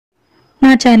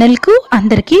నా ఛానల్ కు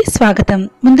అందరికీ స్వాగతం।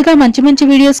 ముందుగా మంచి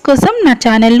వీడియోస్ కోసం నా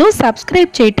ఛానల్ ను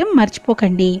సబ్స్క్రైబ్ చేయటం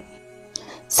మర్చిపోకండి।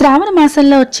 శ్రావణ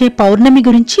మాసంలో వచ్చే పౌర్ణమి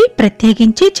గురించి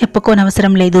ప్రత్యేకించి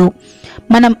చెప్పుకోనవసరం లేదు।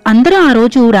 మనం అందరూ ఆ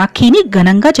రోజు రాఖీని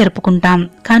ఘనంగా జరుపుకుంటాం।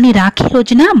 కానీ రాఖీ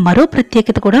రోజున మరో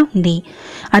ప్రత్యేకత కూడా ఉంది,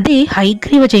 అదే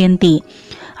హయగ్రీవ జయంతి।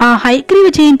 ఆ హయగ్రీవ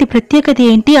జయంతి ప్రత్యేకత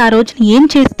ఏంటి, ఆ రోజున ఏం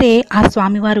చేస్తే ఆ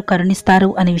స్వామివారు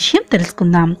కరుణిస్తారు అనే విషయం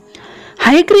తెలుసుకుందాం।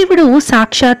 హయగ్రీవుడు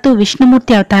సాక్షాత్తు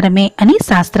విష్ణుమూర్తి అవతారమే అని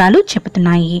శాస్త్రాలు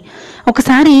చెబుతున్నాయి।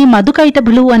 ఒకసారి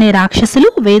మధుకైటభులు అనే రాక్షసులు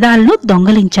వేదాలను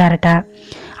దొంగలించారట।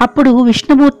 అప్పుడు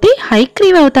విష్ణుమూర్తి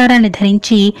హయగ్రీవ అవతారాన్ని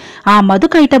ధరించి ఆ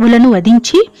మధుకైటభులను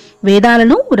వధించి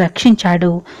వేదాలను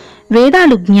రక్షించాడు।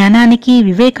 వేదాలు జ్ఞానానికి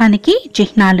వివేకానికి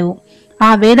చిహ్నాలు।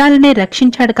 ఆ వేదాలనే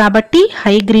రక్షించాడు కాబట్టి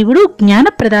హయగ్రీవుడు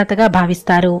జ్ఞానప్రదాతగా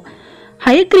భావిస్తారు।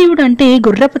 హయగ్రీవుడు అంటే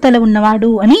గుర్రపు తల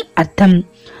ఉన్నవాడు అని అర్థం।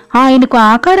 ఆయనకు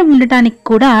ఆకారం ఉండటానికి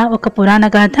కూడా ఒక పురాణ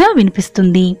గాథ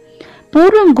వినిపిస్తుంది।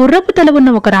 పూర్వం గుర్రపు తల ఉన్న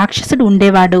ఒక రాక్షసుడు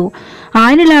ఉండేవాడు।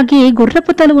 ఆయనలాగే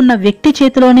గుర్రపు తల ఉన్న వ్యక్తి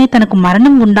చేతిలోనే తనకు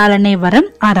మరణం ఉండాలనే వరం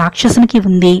ఆ రాక్షసునికి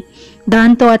ఉంది।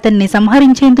 దాంతో అతన్ని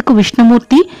సంహరించేందుకు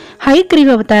విష్ణుమూర్తి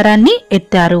హయగ్రీవ అవతారాన్ని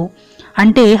ఎత్తారు।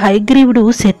 అంటే హయగ్రీవుడు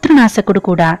శత్రునాశకుడు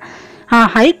కూడా। ఆ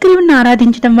హయగ్రీవుని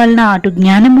ఆరాధించడం వలన అటు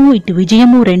జ్ఞానము ఇటు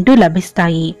విజయము రెండూ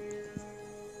లభిస్తాయి।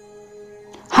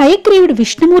 హయగ్రీవుడు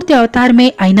విష్ణుమూర్తి అవతారమే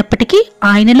అయినప్పటికీ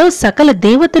ఆయనలో సకల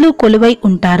దేవతలు కొలువై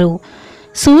ఉంటారు।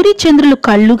 సూర్యచంద్రులు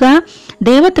కళ్ళుగా,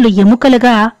 దేవతలు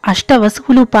ఎముకలుగా,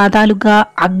 అష్టవసువులు పాదాలుగా,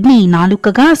 అగ్ని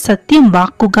నాలుకగా, సత్యం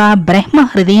వాక్కుగా, బ్రహ్మ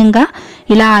హృదయంగా,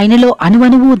 ఇలా ఆయనలో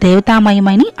అణువణువు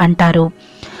దేవతామయమని అంటారు।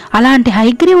 అలాంటి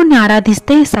హయగ్రీవుణ్ణి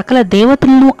ఆరాధిస్తే సకల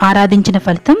దేవతలను ఆరాధించిన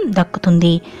ఫలితం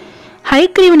దక్కుతుంది।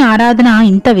 హయగ్రీవుని ఆరాధన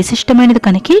ఇంత విశిష్టమైనది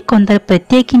కనుక కొందరు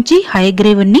ప్రత్యేకించి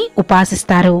హయగ్రీవుణ్ణి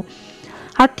ఉపాసిస్తారు।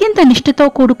 అత్యంత నిష్ఠతో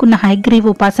కూడుకున్న హయగ్రీవ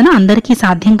ఉపాసన అందరికీ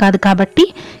సాధ్యం కాదు కాబట్టి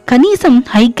కనీసం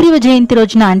హయగ్రీవ జయంతి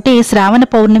రోజున అంటే శ్రావణ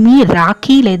పౌర్ణమి,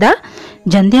 రాఖీ లేదా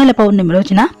జంధ్యాల పౌర్ణమి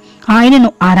రోజున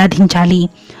ఆయనను ఆరాధించాలి।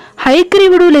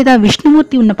 హయగ్రీవుడు లేదా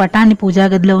విష్ణుమూర్తి ఉన్న పటాన్ని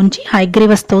పూజాగదిలో ఉంచి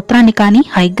హయగ్రీవ స్తోత్రాన్ని కానీ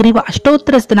హయగ్రీవ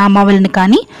అష్టోత్తర నామావళిని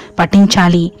కానీ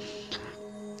పఠించాలి।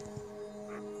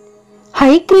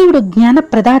 హయగ్రీవుడు జ్ఞాన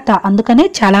ప్రదాత, అందుకనే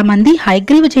చాలా మంది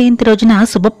హయగ్రీవ జయంతి రోజున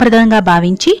శుభప్రదంగా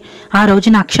భావించి ఆ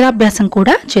రోజున అక్షరాభ్యాసం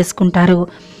కూడా చేసుకుంటారు।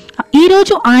 ఈ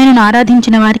రోజు ఆయనను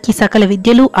ఆరాధించిన వారికి సకల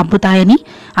విద్యలు అబ్బుతాయని,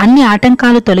 అన్ని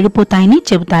ఆటంకాలు తొలగిపోతాయని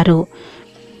చెబుతారు।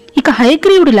 ఇక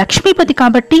హయగ్రీవుడు లక్ష్మీపతి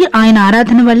కాబట్టి ఆయన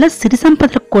ఆరాధన వల్ల సిరి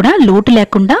సంపదలకు కూడా లోటు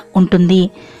లేకుండా ఉంటుంది।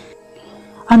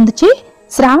 అందుచే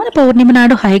శ్రావణ పౌర్ణమి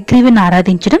నాడు హయగ్రీవుని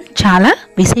ఆరాధించడం చాలా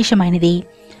విశేషమైనది।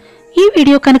 ఈ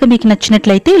వీడియో కనుక మీకు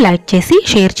నచ్చినట్లయితే లైక్ చేసి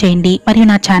షేర్ చేయండి, మరియు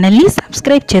నా ఛానల్ని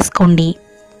సబ్స్క్రైబ్ చేసుకోండి।